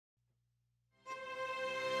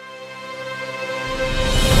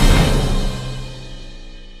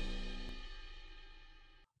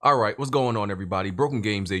All right, what's going on, everybody? Broken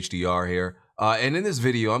Games HDR here. And in this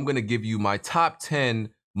video, I'm going to give you my top 10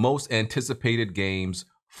 most anticipated games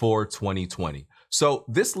for 2020. So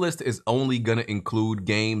this list is only going to include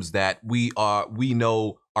games that we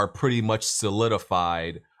know are pretty much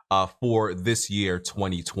solidified for this year,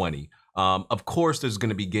 2020. Of course, there's going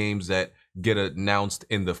to be games that get announced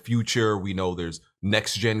in the future. We know there's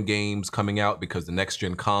next-gen games coming out because the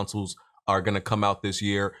next-gen consoles are going to come out this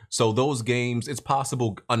year. So those games, it's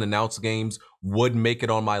possible unannounced games would make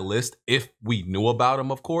it on my list if we knew about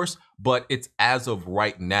them, of course. But it's as of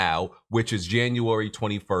right now, which is January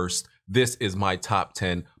 21st. This is my top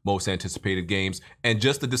 10 most anticipated games. And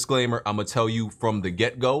just a disclaimer, I'm going to tell you from the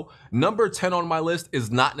get-go, number 10 on my list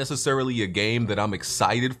is not necessarily a game that I'm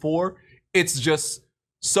excited for. It's just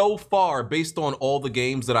so far, based on all the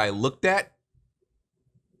games that I looked at,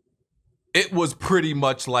 it was pretty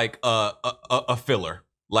much like a filler.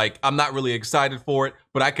 Like, I'm not really excited for it,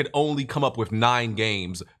 but I could only come up with 9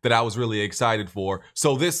 games that I was really excited for.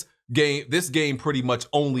 So this game pretty much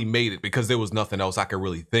only made it because there was nothing else I could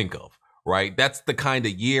really think of, right? That's the kind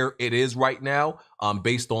of year it is right now,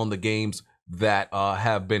 based on the games that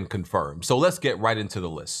have been confirmed. So let's get right into the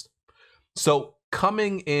list. So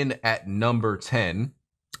coming in at number 10,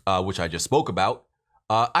 which I just spoke about,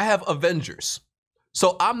 I have Avengers.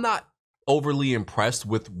 So I'm not overly impressed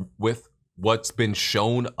with what's been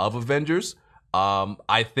shown of Avengers.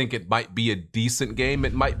 I think it might be a decent game.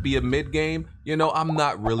 It might be a mid game. You know, I'm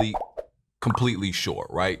not really completely sure,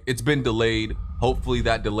 right? It's been delayed. Hopefully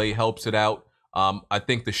that delay helps it out. I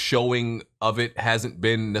think the showing of it hasn't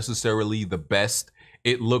been necessarily the best.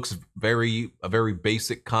 It looks a very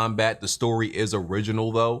basic combat. The story is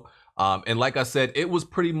original though. And like I said, it was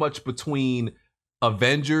pretty much between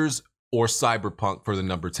Avengers or Cyberpunk for the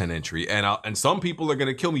number 10 entry. And some people are going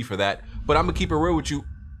to kill me for that, but I'm going to keep it real with you.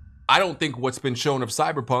 I don't think what's been shown of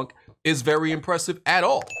Cyberpunk is very impressive at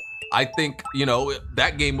all. I think, you know,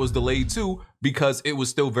 that game was delayed too because it was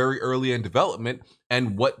still very early in development,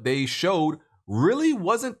 and what they showed really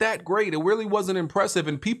wasn't that great. It really wasn't impressive,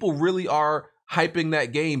 and people really are hyping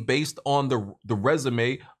that game based on the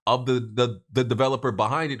resume of the developer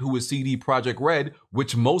behind it, who is CD Projekt Red,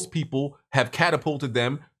 which most people have catapulted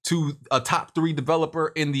them to a top 3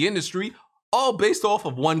 developer in the industry, all based off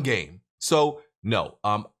of one game. So no,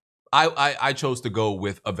 I chose to go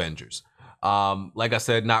with Avengers. Like I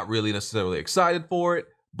said, not really necessarily excited for it,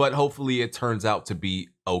 but hopefully it turns out to be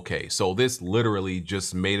okay. So this literally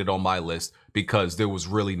just made it on my list because there was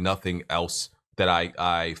really nothing else that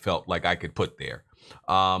I felt like I could put there.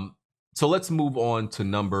 So let's move on to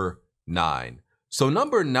number 9. So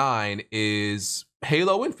number 9 is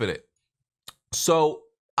Halo Infinite. So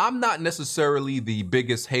I'm not necessarily the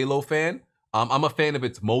biggest Halo fan. I'm a fan of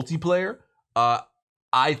its multiplayer.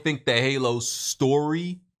 I think the Halo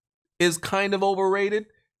story is kind of overrated,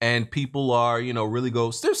 and people are, you know,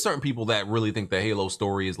 there's certain people that really think the Halo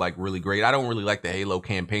story is like really great. I don't really like the Halo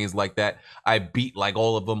campaigns like that. I beat like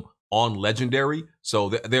all of them on Legendary, so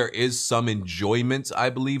there is some enjoyment, I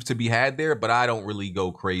believe, to be had there, but I don't really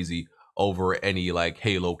go crazy over any like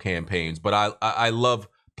Halo campaigns. But I love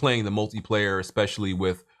playing the multiplayer, especially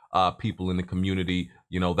with people in the community.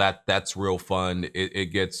 You know, that's real fun.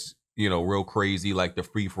 It gets, you know, real crazy, like the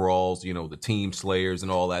free-for-alls, you know, the team slayers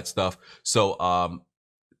and all that stuff. So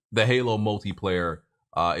the Halo multiplayer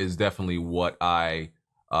is definitely what I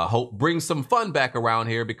hope brings some fun back around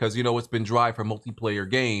here, because, you know, it's been dry for multiplayer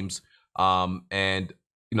games. And,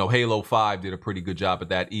 you know, Halo 5 did a pretty good job at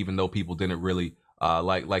that, even though people didn't really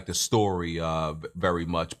like the story very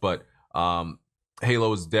much. But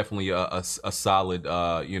Halo is definitely a solid,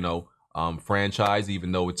 you know, franchise,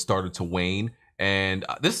 even though it started to wane. And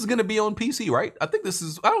this is going to be on PC, right? I think this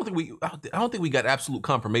is. I don't think we got absolute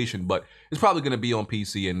confirmation, but it's probably going to be on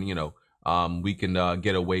PC, and you know, we can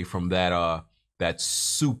get away from that that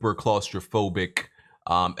super claustrophobic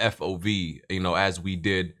FOV, you know, as we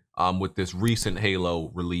did with this recent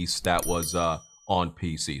Halo release that was on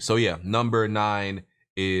PC. So yeah, number 9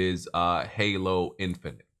 is Halo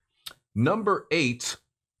Infinite. Number 8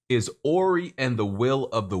 is Ori and the Will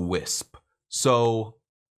of the Wisp. So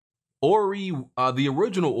Ori, the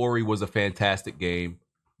original Ori was a fantastic game.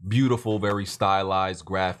 Beautiful, very stylized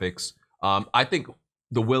graphics. I think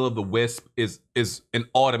the Will of the Wisp is an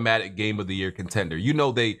automatic Game of the Year contender. You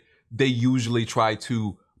know, they usually try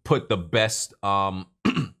to put the best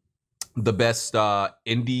the best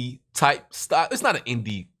indie type style. It's not an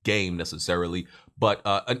indie game necessarily, but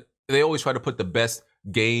they always try to put the best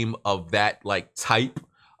game of that like type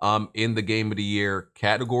in the Game of the Year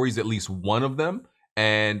categories, at least one of them.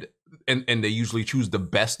 And and they usually choose the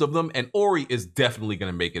best of them. And Ori is definitely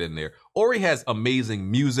going to make it in there. Ori has amazing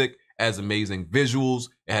music, has amazing visuals,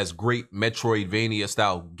 it has great Metroidvania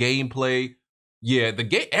style gameplay. Yeah, the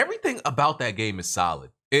game, everything about that game is solid.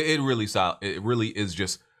 It really solid. It really is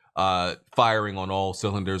just firing on all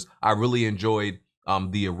cylinders. I really enjoyed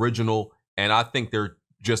the original, and I think they're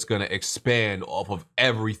just gonna expand off of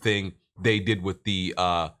everything they did with the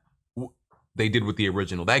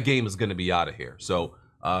original. That game is gonna be out of here. So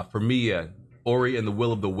for me, Ori and the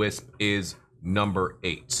Will of the Wisp is number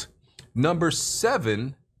 8. Number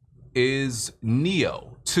 7 is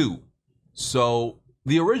Neo 2. So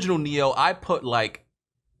the original Neo, I put like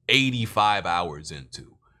 85 hours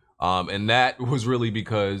into. And that was really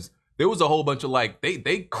because there was a whole bunch of like,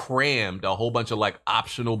 they crammed a whole bunch of like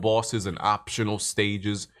optional bosses and optional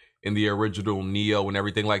stages in the original Neo and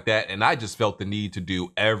everything like that. And I just felt the need to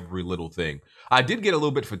do every little thing. I did get a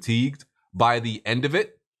little bit fatigued by the end of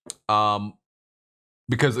it.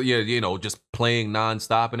 Because yeah, you know, just playing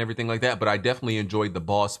nonstop and everything like that. But I definitely enjoyed the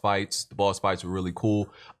boss fights. The boss fights were really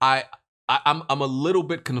cool. I'm a little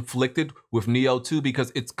bit conflicted with Neo 2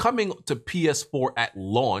 because it's coming to PS4 at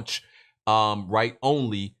launch, right,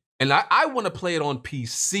 only. And I want to play it on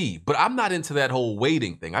PC, but I'm not into that whole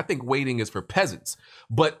waiting thing. I think waiting is for peasants.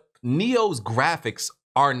 But Neo's graphics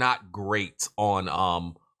are not great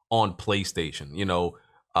on PlayStation. You know,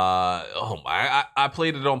 I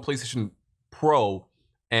played it on PlayStation Pro,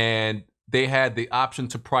 and they had the option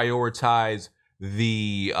to prioritize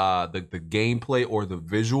the gameplay or the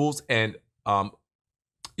visuals, and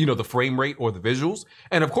you know, the frame rate or the visuals.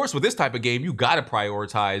 And of course, with this type of game, you got to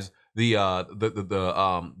prioritize the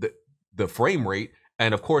frame rate.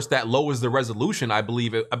 And of course, that lowers the resolution. I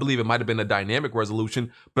believe it might have been a dynamic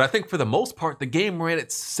resolution, but I think for the most part, the game ran at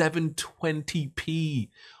 720p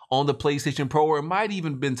on the PlayStation Pro, or it might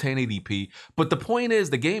even been 1080p. But the point is,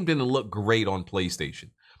 the game didn't look great on PlayStation.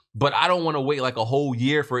 But I don't want to wait like a whole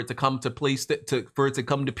year for it to come to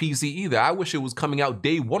PC either. I wish it was coming out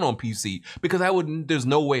day one on PC, because there's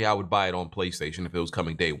no way I would buy it on PlayStation if it was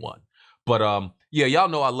coming day one. But yeah, y'all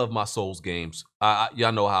know I love my Souls games.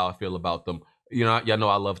 Y'all know how I feel about them. You know, y'all know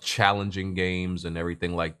I love challenging games and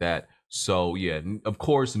everything like that. So yeah, of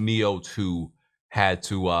course, Neo 2 had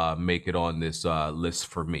to make it on this list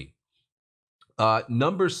for me.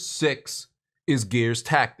 Number 6 is Gears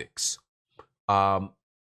Tactics.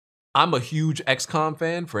 I'm a huge XCOM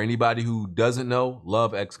fan. For anybody who doesn't know,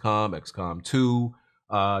 love XCOM, XCOM 2.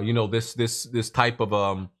 You know, this type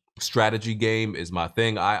of strategy game is my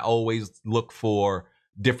thing. I always look for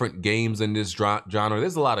different games in this genre.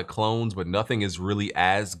 There's a lot of clones, but nothing is really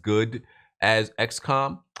as good as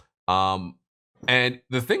XCOM. And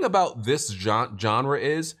the thing about this genre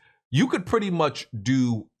is you could pretty much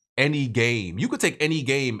do any game. You could take any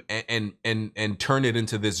game and turn it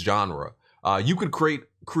into this genre. You could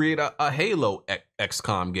create a Halo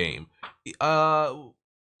XCOM game.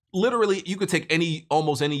 Literally, you could take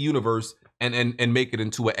almost any universe and make it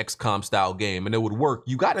into an XCOM style game, and it would work.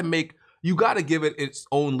 You got to give it its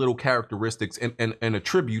own little characteristics and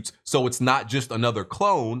attributes, so it's not just another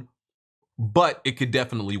clone, but it could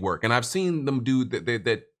definitely work. And I've seen them do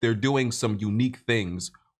that. They're doing some unique things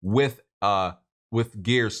with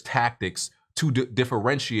Gears Tactics to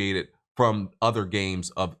differentiate it from other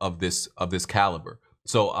games of this caliber.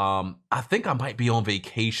 So I think I might be on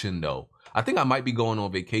vacation though. I think I might be going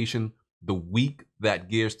on vacation the week that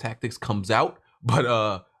Gears Tactics comes out. But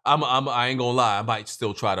I ain't gonna lie, I might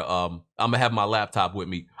still try to I'm gonna have my laptop with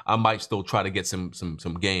me. I might still try to get some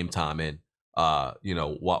game time in you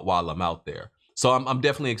know, while I'm out there. So I'm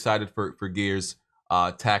definitely excited for Gears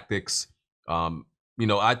Tactics. You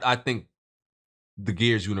know, I think the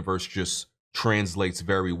Gears universe just translates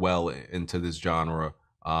very well into this genre.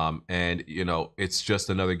 And you know, it's just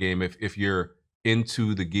another game. If you're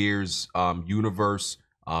into the Gears universe,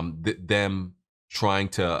 them trying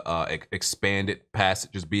to expand it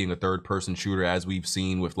past just being a third-person shooter, as we've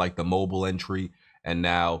seen with like the mobile entry, and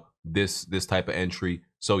now this type of entry.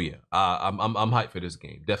 So yeah, I'm hyped for this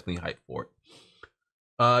game. Definitely hyped for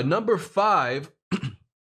it. Number 5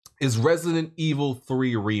 is Resident Evil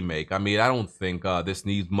 3 Remake. I mean, I don't think this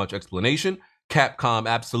needs much explanation. Capcom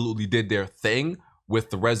absolutely did their thing with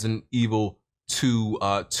the Resident Evil 2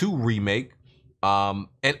 remake.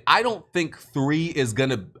 And I don't think 3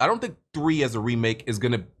 as a remake is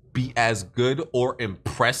gonna be as good or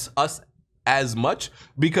impress us as much,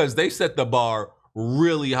 because they set the bar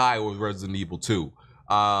really high with Resident Evil 2.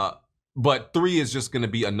 But 3 is just gonna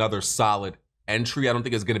be another solid entry. I don't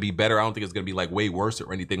think it's gonna be better. I don't think it's gonna be like way worse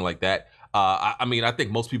or anything like that. I mean, I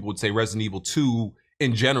think most people would say Resident Evil 2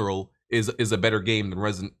 in general is a better game than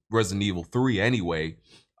Resident Evil 3 anyway.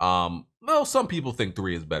 Well, some people think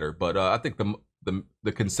 3 is better, but I think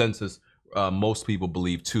the consensus, most people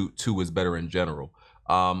believe two is better in general.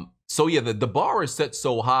 So yeah, the bar is set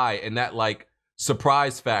so high, and that like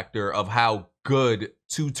surprise factor of how good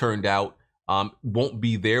 2 turned out won't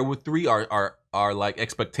be there with 3. Our like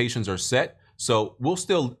expectations are set, so we'll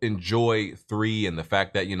still enjoy 3 and the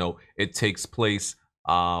fact that it takes place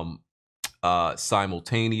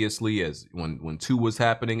simultaneously as when 2 was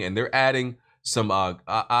happening, and they're adding some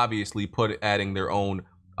obviously adding their own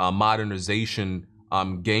modernization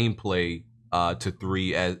gameplay to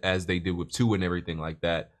 3 as they did with 2 and everything like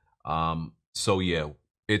that. So yeah,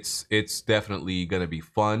 it's definitely gonna be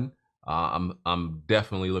fun. I'm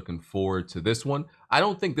definitely looking forward to this one. I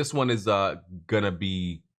don't think this one is gonna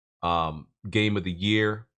be game of the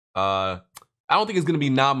year. I don't think it's gonna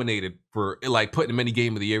be nominated for like putting many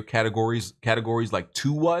game of the year categories like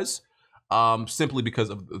 2 was. Simply because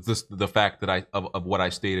of the fact that of what I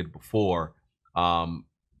stated before,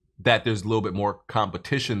 that there's a little bit more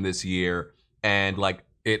competition this year, and like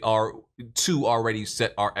 2 already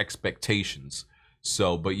set our expectations.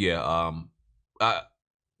 So, but yeah,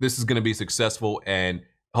 this is gonna be successful, and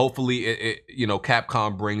hopefully,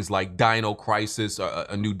 Capcom brings like Dino Crisis,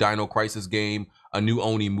 a new Dino Crisis game, a new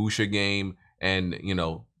Onimusha game, and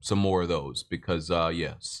some more of those, because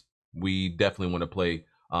yes, we definitely want to play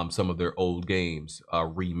some of their old games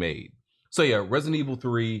remade. So yeah, Resident Evil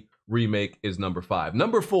 3 Remake is number 5.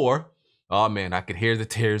 Number 4, oh man, I could hear the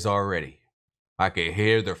tears already. I could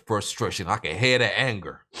hear the frustration. I could hear the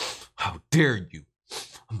anger. How dare you?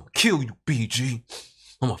 I'm gonna kill you, BG.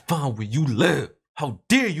 I'm gonna find where you live. How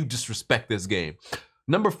dare you disrespect this game?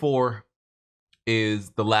 Number 4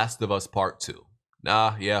 is The Last of Us Part 2.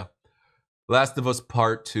 Yeah. Last of Us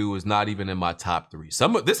Part 2 is not even in my top 3.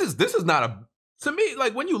 This is not a, to me,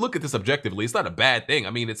 like when you look at this objectively, it's not a bad thing. I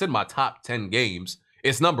mean, it's in my top 10 games.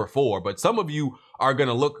 It's number 4, but some of you are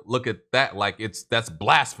gonna look at that like that's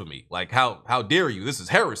blasphemy. Like how dare you? This is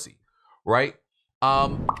heresy, right?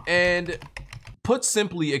 And put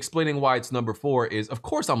simply, explaining why it's number 4 is, of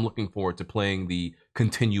course, I'm looking forward to playing the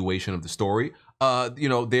continuation of the story. They're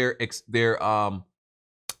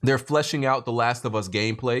fleshing out the Last of Us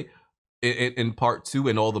gameplay in part 2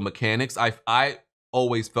 and all the mechanics. I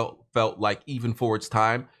always felt like, even for its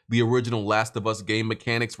time, the original Last of Us game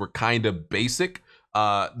mechanics were kind of basic.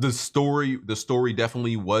 The story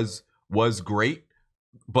definitely was great,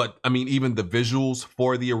 but I mean, even the visuals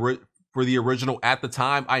for the original at the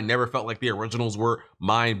time, I never felt like the originals were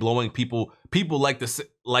mind blowing. People like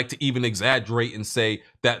to even exaggerate and say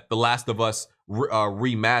that the Last of Us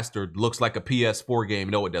remastered looks like a PS4 game.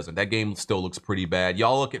 No, it doesn't. That game still looks pretty bad.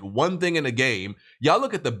 Y'all look at one thing in the game, y'all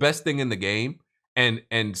look at the best thing in the game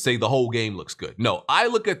and say the whole game looks good. No, I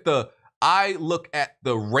look at the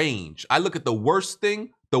range. I look at the worst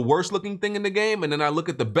looking thing in the game, and then I look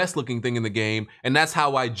at the best looking thing in the game, and that's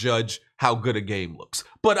how I judge how good a game looks.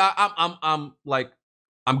 But I'm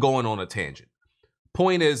going on a tangent.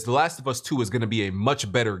 Point is, The Last of Us 2 is going to be a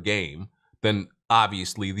much better game than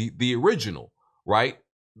obviously the original, right?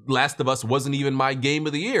 Last of Us wasn't even my game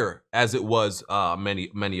of the year, as it was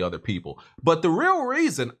many other people. But the real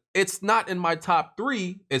reason it's not in my top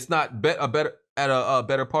 3, it's not a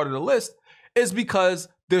better part of the list, is because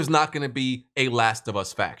there's not going to be a Last of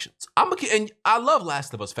Us Factions. And I love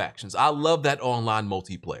Last of Us Factions. I love that online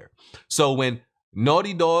multiplayer. So when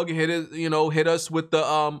Naughty Dog hit us with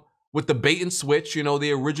the bait and switch,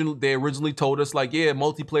 they originally told us like, yeah,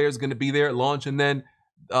 multiplayer is going to be there at launch, and then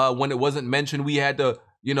when it wasn't mentioned, we had to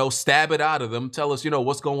stab it out of them, tell us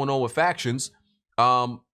what's going on with Factions,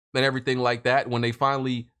 and everything like that. When they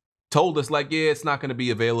finally told us like, yeah, it's not going to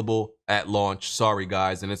be available at launch, sorry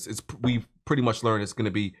guys, and we've pretty much learned it's going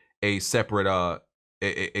to be a separate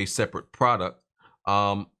a separate product.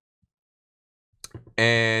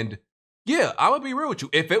 And yeah, I'm gonna be real with you.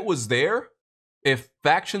 If it was there, if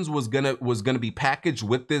Factions was gonna be packaged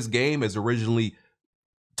with this game as originally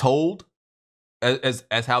told, as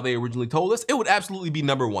how they originally told us, it would absolutely be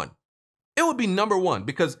number 1. It would be number 1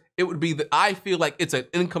 because it would be I feel like it's an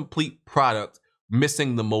incomplete product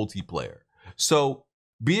missing the multiplayer. So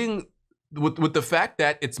being with the fact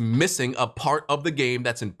that it's missing a part of the game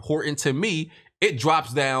that's important to me, it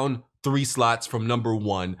drops down 3 slots from number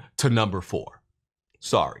 1 to number 4.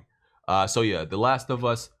 Sorry. So yeah, The Last of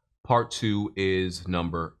Us Part 2 is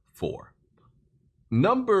number 4.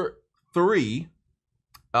 Number 3,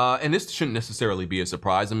 and this shouldn't necessarily be a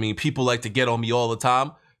surprise. I mean, people like to get on me all the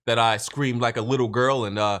time that I screamed like a little girl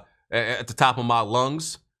and at the top of my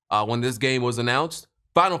lungs when this game was announced.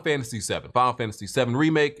 Final Fantasy VII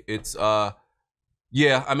Remake. It's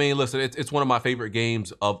yeah, I mean, listen, it's one of my favorite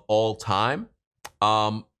games of all time.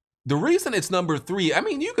 the reason it's number 3, I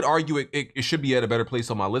mean, you could argue it should be at a better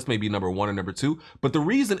place on my list, maybe number 1 or number 2. But the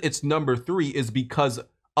reason it's number 3 is because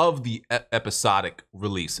of the episodic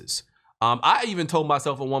releases. I even told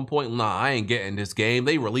myself at one point, nah, I ain't getting this game.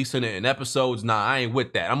 They releasing it in episodes. Nah, I ain't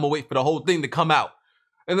with that. I'm gonna wait for the whole thing to come out.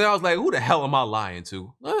 And then I was like, who the hell am I lying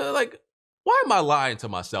to? Like, why am I lying to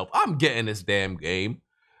myself? I'm getting this damn game.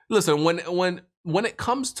 Listen, when it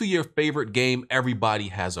comes to your favorite game, everybody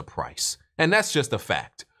has a price. And that's just a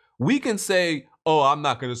fact. We can say, oh, I'm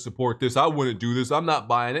not going to support this. I wouldn't do this. I'm not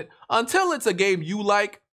buying it. Until it's a game you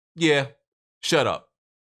like, yeah, shut up.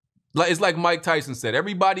 It's like Mike Tyson said,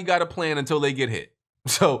 everybody got a plan until they get hit.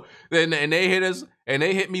 So, and they hit us, and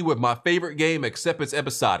they hit me with my favorite game, except it's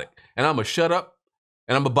episodic. And I'm going to shut up,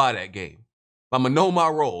 and I'm going to buy that game. I'm going to know my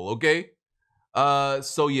role, okay?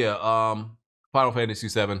 So yeah, Final Fantasy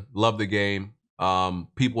VII, love the game.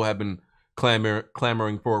 People have been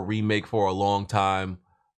clamoring for a remake for a long time.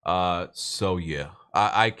 So yeah,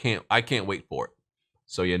 I can't wait for it.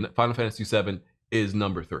 So yeah, Final Fantasy VII is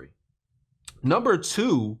number 3. Number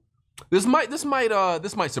 2, this might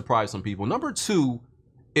surprise some people. Number 2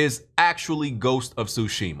 is actually Ghost of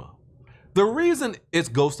Tsushima. The reason it's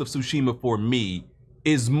Ghost of Tsushima for me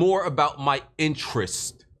is more about my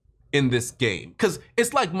interest in this game, because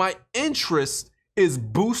it's like my interest is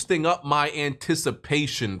boosting up my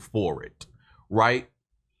anticipation for it, right?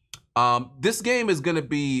 This game is gonna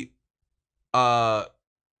be, God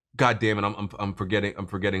damn it, I'm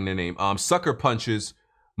forgetting their name. Sucker Punch's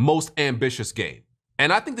most ambitious game,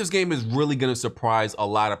 and I think this game is really gonna surprise a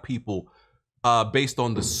lot of people, based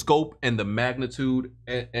on the scope and the magnitude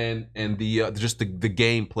and the just the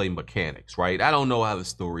gameplay mechanics, right? I don't know how the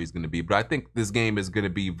story is gonna be, but I think this game is gonna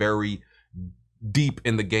be very deep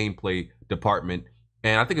in the gameplay department,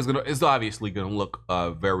 and I think it's obviously gonna look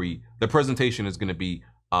the presentation is gonna be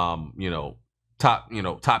top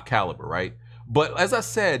caliber, right? But as I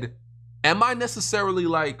said, am I necessarily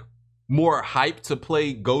like more hyped to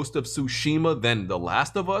play Ghost of Tsushima than The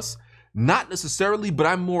Last of Us? Not necessarily, but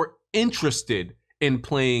I'm more interested in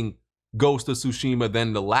playing Ghost of Tsushima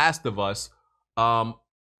than The Last of Us,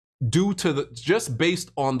 due to just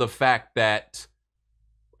based on the fact that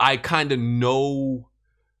I kind of know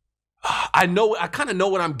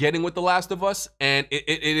what I'm getting with The Last of Us, and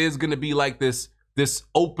it is going to be like this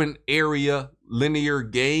open area linear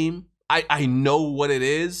game. I know what it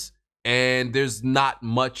is, and there's not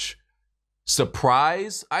much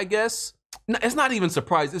surprise, I guess. It's not even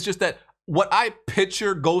surprise. It's just that what I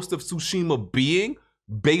picture Ghost of Tsushima being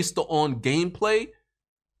based on gameplay,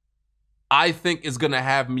 I think is going to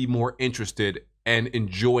have me more interested and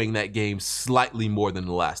enjoying that game slightly more than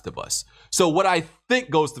The Last of Us. So what I think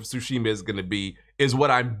Ghost of Tsushima is going to be is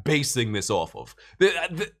what I'm basing this off of.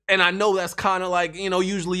 And I know that's kind of like,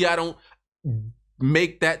 usually I don't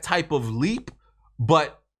make that type of leap,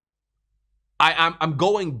 but I'm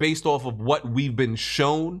going based off of what we've been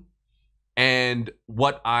shown and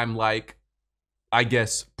what I'm like, I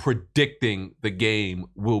guess, predicting the game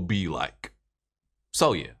will be like.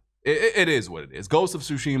 So yeah, it is what it is. Ghost of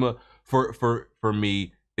Tsushima for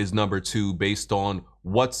me is number 2 based on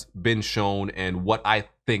what's been shown and what I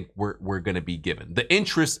think we're gonna be given. The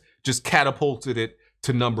interest just catapulted it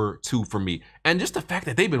to number 2 for me, and just the fact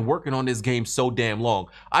that they've been working on this game so damn long.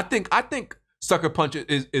 I think Sucker Punch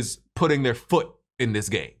is putting their foot in this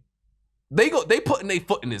game. They putting their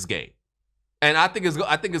foot in this game, and I think it's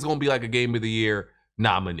gonna be like a Game of the Year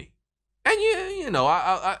nominee. And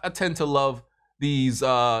I tend to love these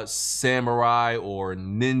samurai or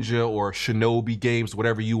ninja or shinobi games,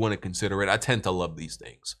 whatever you want to consider it. I tend to love these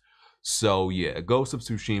things. So yeah, Ghost of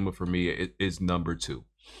Tsushima for me is number 2.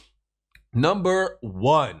 Number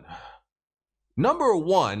 1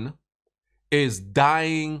 is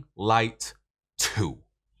Dying Light 2.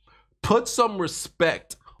 Put some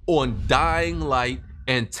respect on Dying Light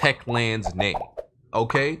and Techland's name,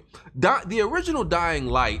 okay? The original Dying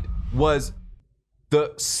Light was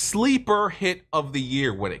the sleeper hit of the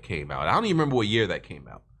year when it came out. I don't even remember what year that came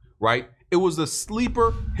out, right? It was the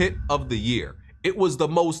sleeper hit of the year. It was the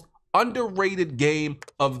most underrated game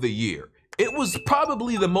of the year. It was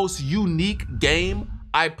probably the most unique game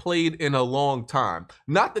I played in a long time.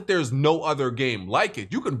 Not that there's no other game like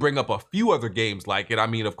it. You can bring up a few other games like it. I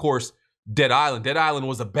mean, of course, Dead Island. Dead Island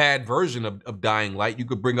was a bad version of Dying Light. You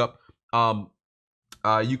could bring up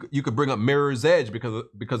you could bring up Mirror's Edge because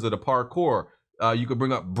of the parkour. You could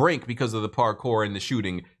bring up Brink because of the parkour and the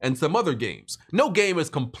shooting, and some other games. No game is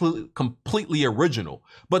completely original,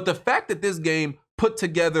 but the fact that this game put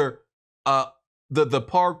together the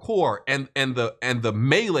parkour and the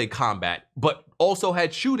melee combat, but also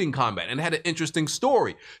had shooting combat and had an interesting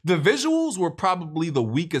story. The visuals were probably the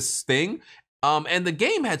weakest thing. And the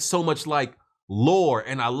game had so much like lore,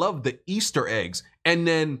 and I love the Easter eggs. And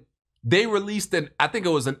then they released I think it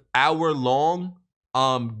was an hour-long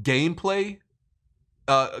gameplay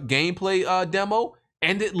demo,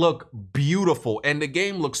 and it looked beautiful. And the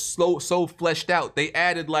game looks so fleshed out. They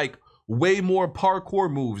added like way more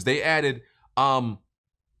parkour moves. They added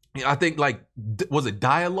I think like, was it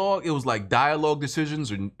dialogue? It was like dialogue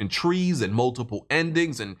decisions and trees and multiple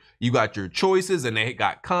endings, and you got your choices and they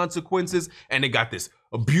got consequences, and they got this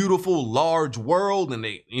beautiful large world, and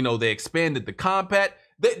they expanded the combat.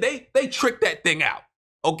 They tricked that thing out.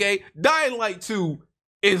 Okay, Dying Light 2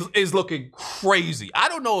 is looking crazy. I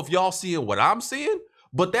don't know if y'all seeing what I'm seeing,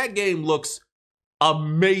 but that game looks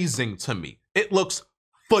amazing to me. It looks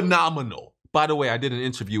phenomenal. By the way, I did an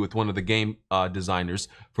interview with one of the game designers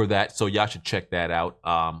for that, so y'all should check that out.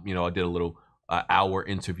 I did a little hour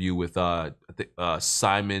interview with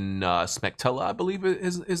Simon Smektella, I believe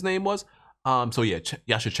his name was. So yeah,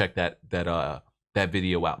 y'all should check that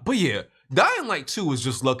video out. But yeah, Dying Light 2 is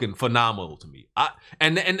just looking phenomenal to me.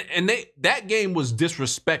 That game was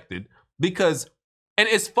disrespected because, and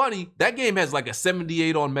it's funny, that game has like a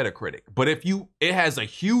 78 on Metacritic, but it has a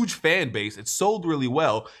huge fan base. It sold really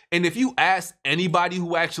well. And if you ask anybody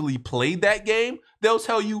who actually played that game, they'll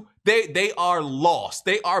tell you they are lost.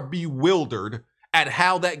 They are bewildered at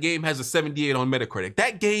how that game has a 78 on Metacritic.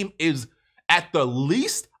 That game is at the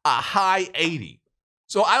least a high 80.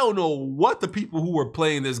 So I don't know what the people who were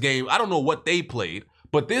playing this game, I don't know what they played,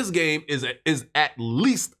 but this game is at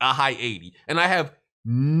least a high 80. And I have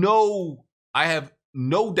no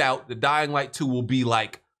doubt that Dying Light 2 will be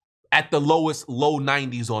like at the lowest low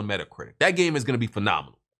 90s on Metacritic. That game is going to be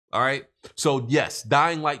phenomenal. All right. So yes,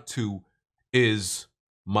 Dying Light 2 is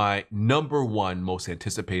my #1 most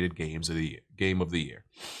anticipated game of the year.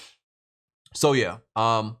 So yeah,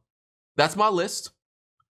 that's my list.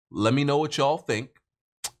 Let me know what y'all think.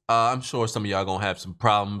 I'm sure some of y'all gonna have some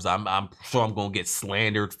problems. I'm sure I'm gonna get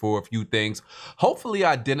slandered for a few things. Hopefully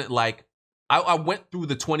I didn't I went through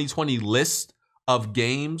the 2020 list of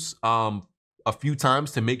games a few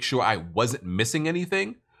times to make sure I wasn't missing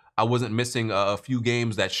anything. I wasn't missing a few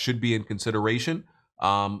games that should be in consideration.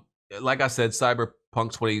 Like I said,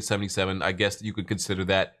 Cyberpunk 2077, I guess you could consider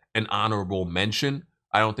that an honorable mention.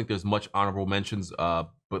 I don't think there's much honorable mentions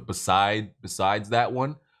but besides that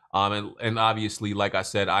one. And obviously, like I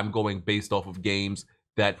said, I'm going based off of games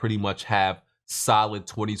that pretty much have solid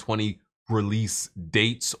 2020 release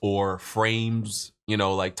dates or frames,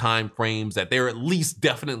 like time frames that they're at least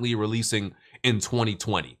definitely releasing in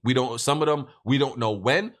 2020. Some of them, we don't know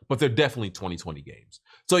when, but they're definitely 2020 games.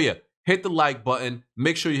 So yeah, hit the like button.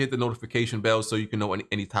 Make sure you hit the notification bell so you can know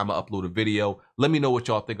anytime I upload a video. Let me know what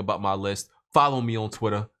y'all think about my list. Follow me on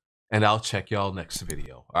Twitter, and I'll check y'all next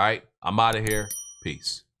video. All right, I'm out of here.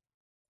 Peace.